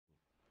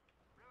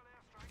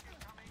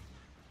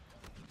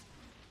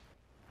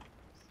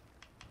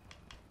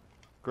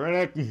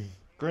KRENNIC!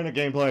 KRENNIC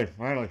gameplay,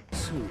 finally.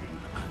 Soon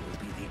I will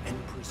be the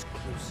Emperor's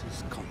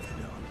closest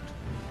confidant.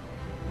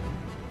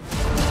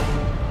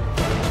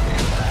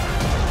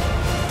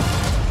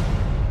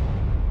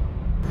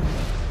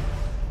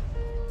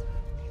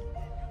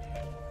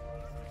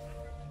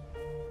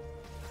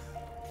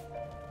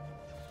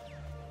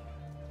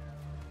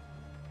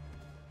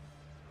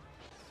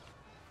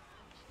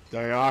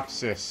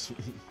 Dioxys.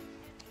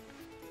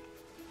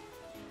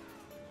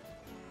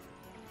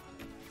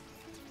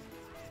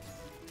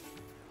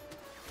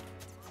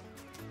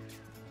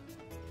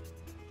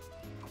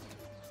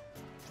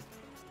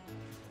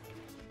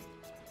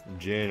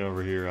 Jane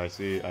over here, I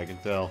see, I can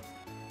tell.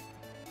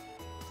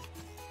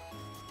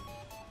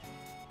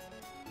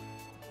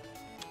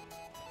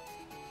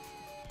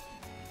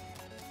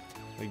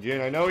 Hey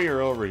Jane, I know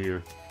you're over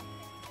here.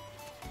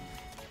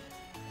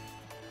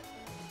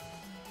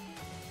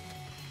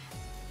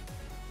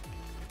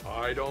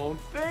 I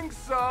don't think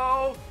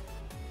so!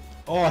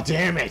 Oh,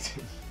 damn it!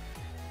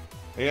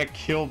 I got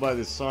killed by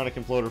the sonic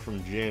imploder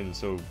from Jin,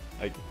 so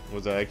I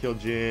killed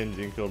Jin,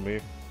 Jin killed me.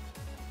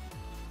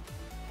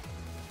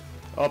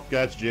 Oh,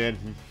 that's Jin.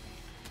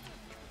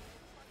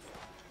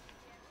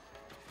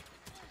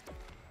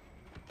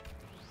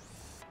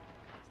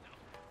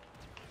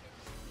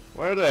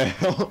 Where the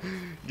hell?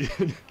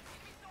 Jin?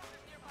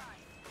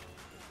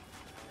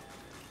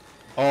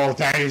 Oh,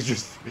 that is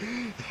just...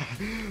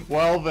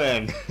 Well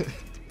then.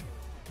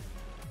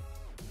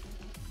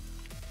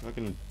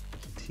 Fucking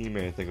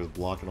teammate, I think, was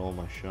blocking all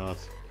my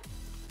shots.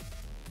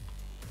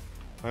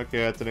 Okay,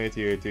 that's an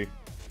AT-AT.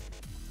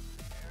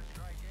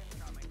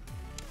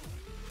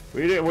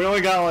 We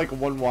only got like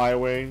one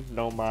Y-wing.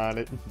 Don't mind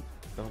it.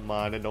 Don't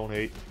mind it. Don't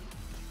hate.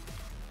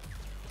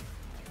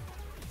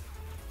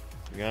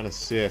 We got an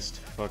assist.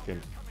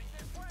 Fucking.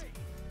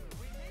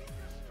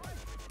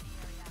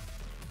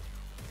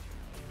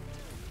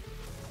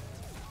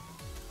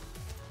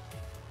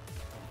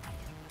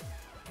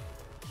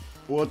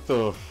 What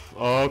the f...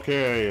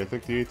 Okay, I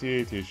think the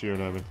AT-AT is shooting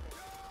at me.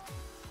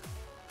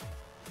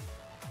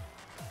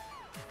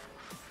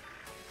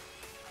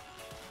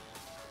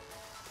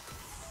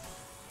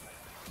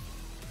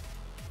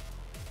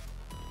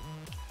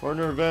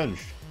 Partner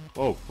avenged.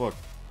 Oh, fuck.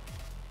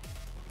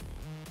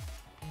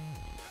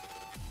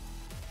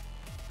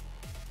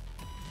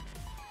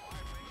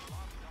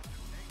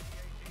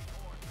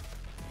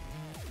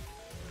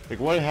 Like,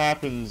 what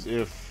happens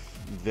if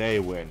they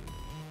win?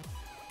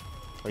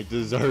 Like,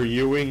 does our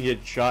Ewing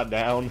get shot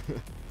down?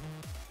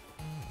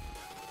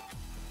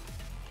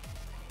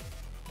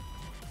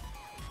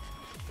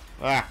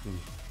 Ah!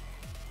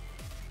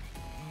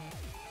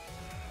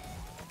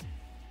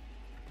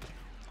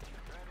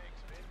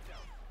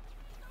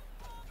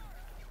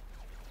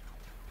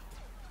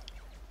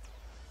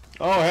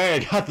 Oh, hey, I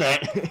got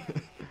that!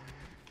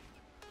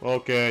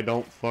 Okay,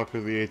 don't fuck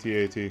with the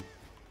AT-AT.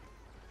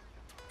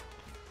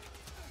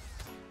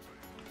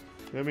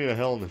 Give me a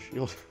hell in the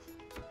shield.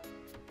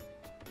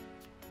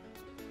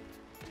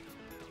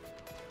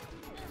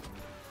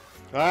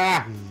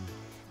 Ah!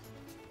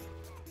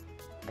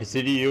 I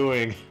see the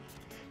Ewing.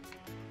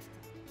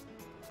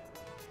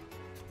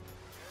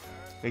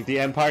 I think the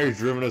Empire's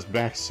driven us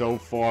back so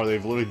far,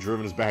 they've literally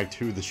driven us back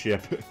to the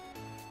ship.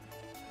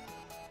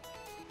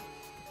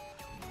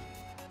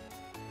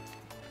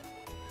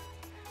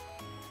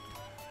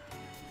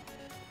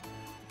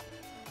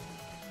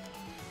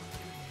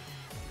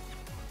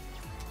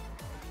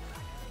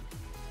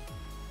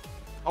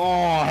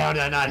 Oh, how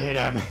did I not hit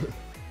him?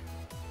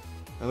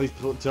 At least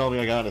tell me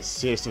I got an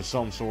assist of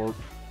some sort.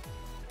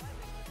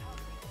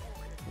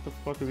 What the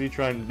fuck is he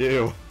trying to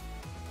do?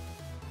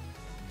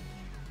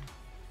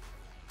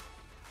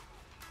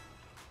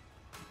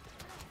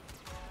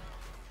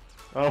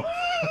 Oh.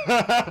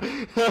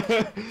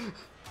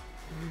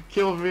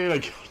 Killed me and I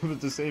killed him at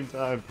the same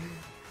time.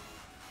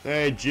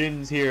 Hey,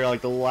 Jin's here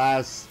like the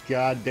last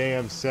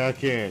goddamn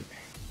second.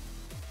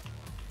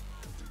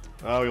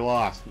 Oh, we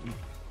lost.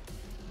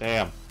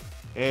 Damn.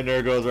 And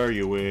there goes our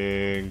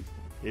Ewing.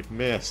 It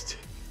missed.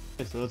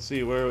 So let's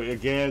see where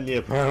again the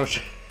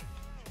approach.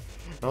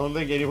 I don't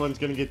think anyone's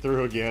gonna get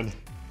through again.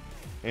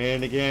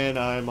 And again,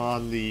 I'm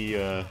on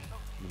the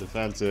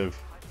defensive,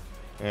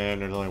 and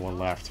there's only one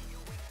left.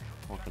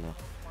 Fucking hell.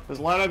 Just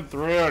let him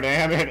through,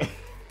 damn it!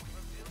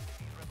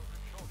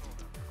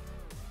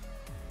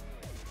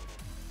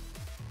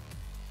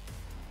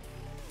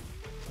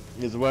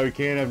 This is why we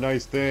can't have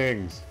nice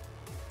things.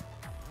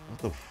 What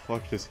the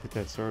fuck just hit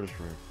that Star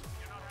Destroyer?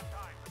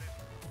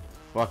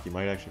 Fuck, you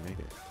might actually make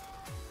it.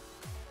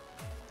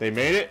 They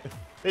made it?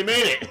 They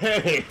made it!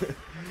 Hey!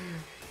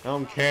 I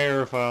don't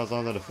care if I was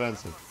on the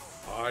defensive.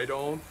 I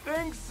don't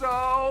think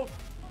so!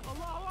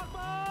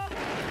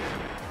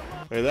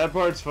 Hey, that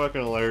part's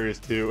fucking hilarious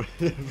too.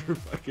 Every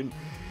fucking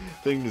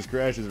thing just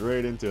crashes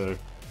right into it.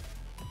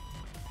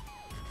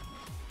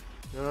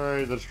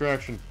 Alright, the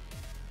distraction.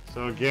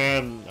 So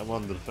again, I'm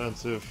on the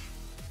defensive.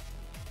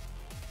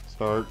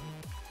 Start.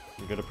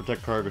 We gotta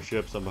protect cargo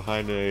ships. I'm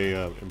behind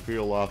a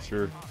Imperial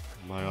officer.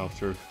 My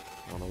officer.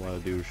 I don't know why the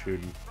dude was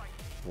shooting.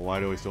 Why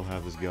do I still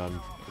have this gun?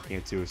 I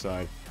can't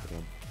suicide.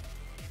 Damn.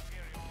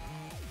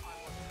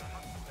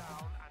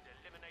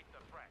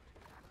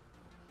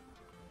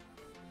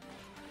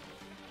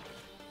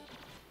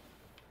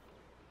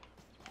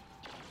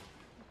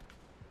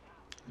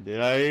 Did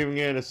I even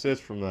get an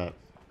assist from that?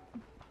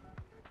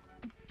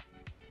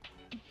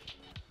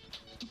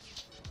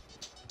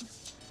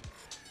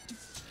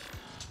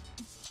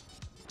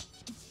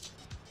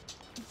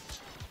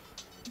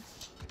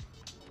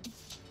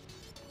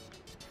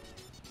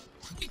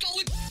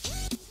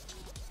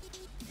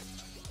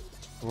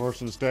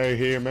 Orson, stay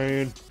here,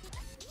 man.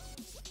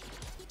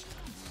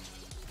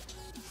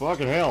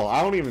 Fucking hell,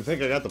 I don't even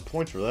think I got the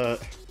points for that.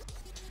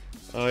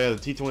 Oh yeah, the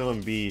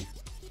T-21B.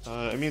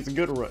 I mean, it's a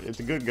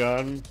good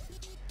gun.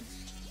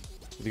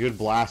 It's a good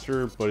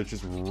blaster, but it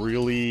just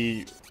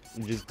really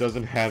just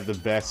doesn't have the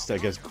best, I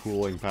guess,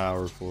 cooling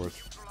power for it.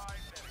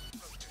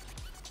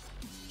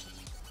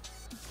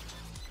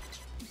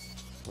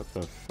 What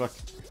the fuck?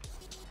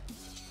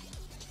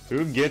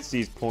 Who gets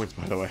these points,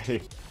 by the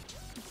way?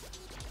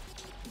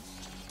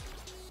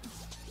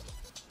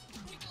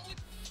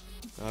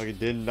 I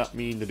did not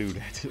mean to do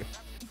that.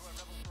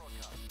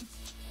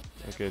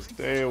 Okay,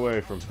 stay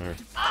away from her.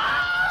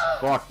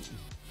 Fuck.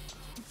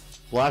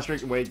 Blaster,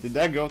 wait, did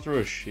that go through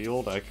a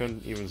shield? I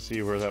couldn't even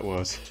see where that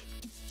was.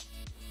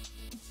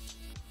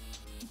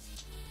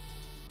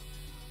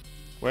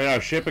 Wait,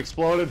 our ship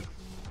exploded?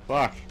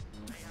 Fuck.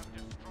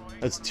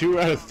 That's 2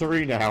 out of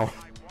 3 now.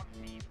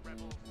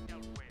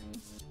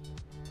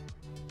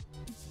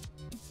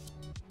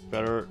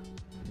 Better,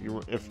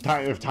 if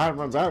time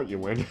runs out, you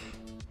win.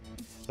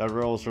 That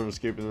rolls from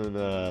escaping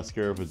the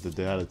Scarif with the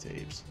data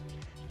tapes.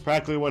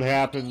 Practically what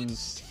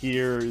happens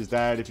here is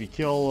that if you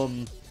kill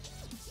them,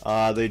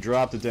 they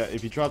drop the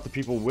if you drop the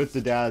people with the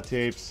data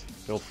tapes,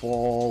 they'll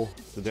fall.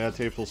 The data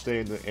tapes will stay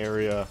in the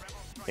area,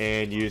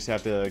 and you just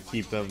have to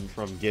keep them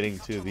from getting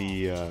to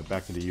the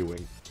back to the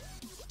U-wing.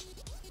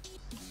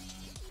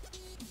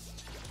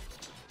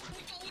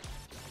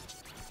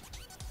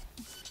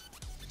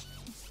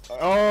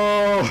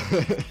 Oh,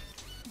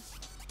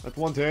 that's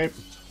one tape.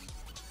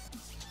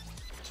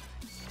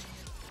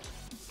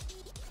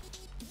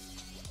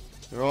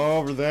 They're all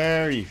over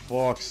there, you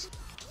fucks.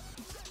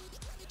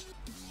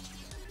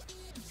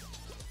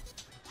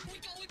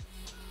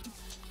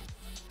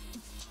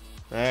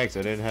 Thanks,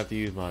 I didn't have to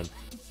use mine.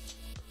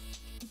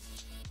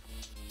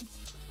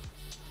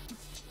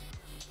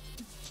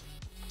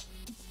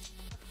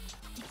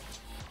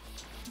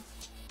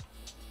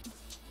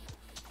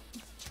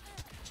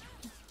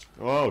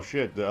 Oh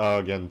shit, oh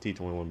again,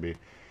 T-21B.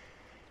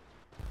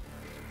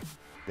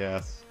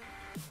 Yes.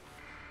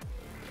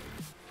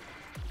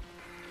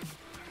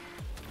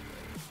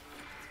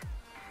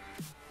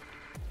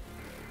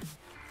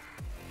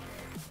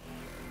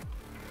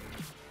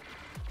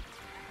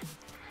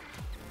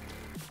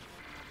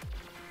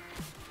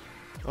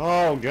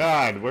 Oh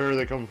god, where are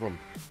they coming from?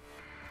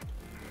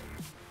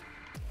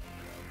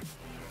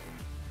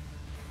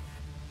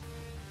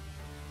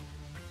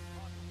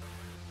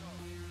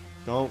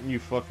 Don't you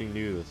fucking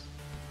do this.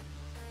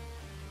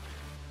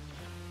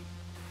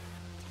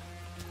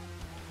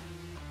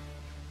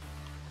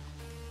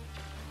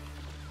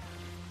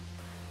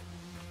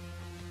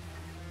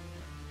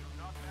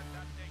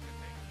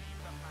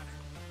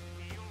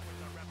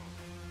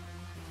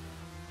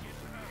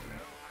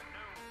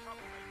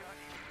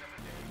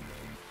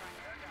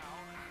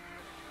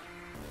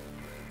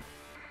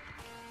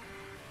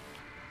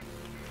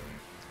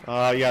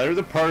 Yeah, there's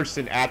a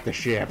person at the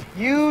ship.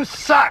 You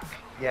suck,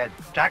 you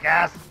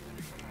jackass!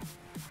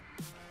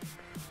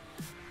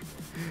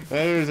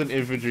 There's an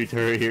infantry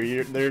turret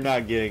here. They're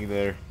not getting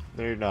there.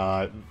 They're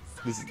not.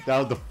 That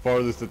was the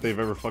farthest that they've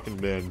ever fucking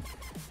been.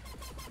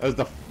 That was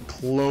the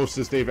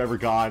closest they've ever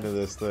gotten to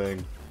this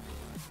thing.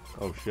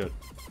 Oh shit.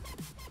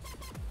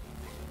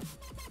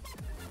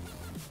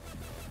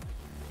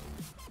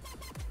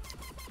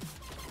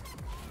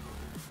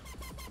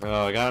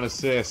 Oh, I got an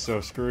assist,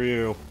 so screw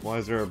you. Why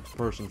is there a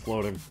person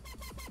floating?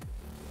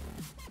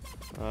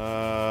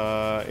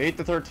 8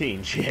 to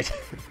 13, shit.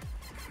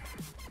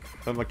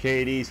 But my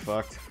KD's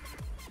fucked.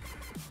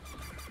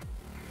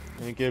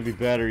 I think it'd be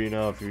better, you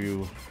know, if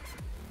you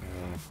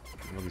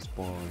let me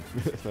spawn.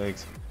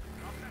 Thanks.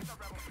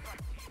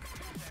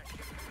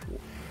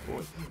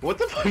 What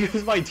the fuck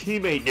is my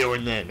teammate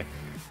doing then?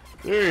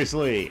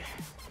 Seriously.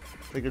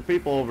 Like, there's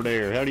people over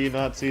there. How do you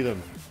not see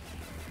them?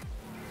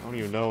 I don't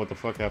even know what the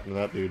fuck happened to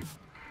that dude.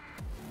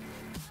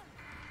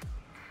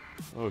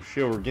 Oh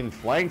shit, we're getting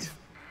flanked?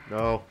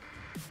 No.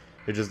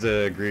 It's just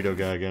a Greedo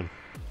guy again.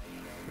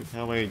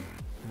 How many...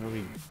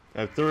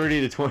 I have 30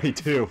 to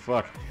 22,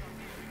 fuck.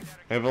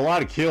 I have a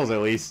lot of kills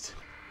at least.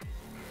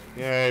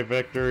 Yay,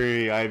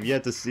 victory! I have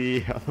yet to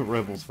see how the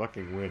Rebels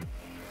fucking win.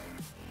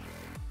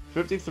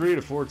 53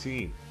 to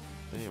 14.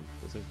 Damn,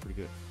 that seems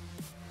pretty good.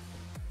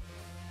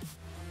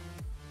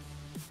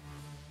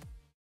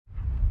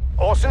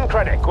 Orson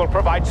Krennic will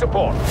provide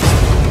support.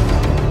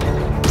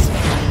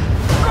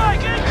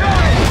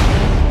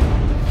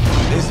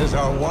 This is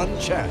our one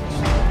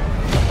chance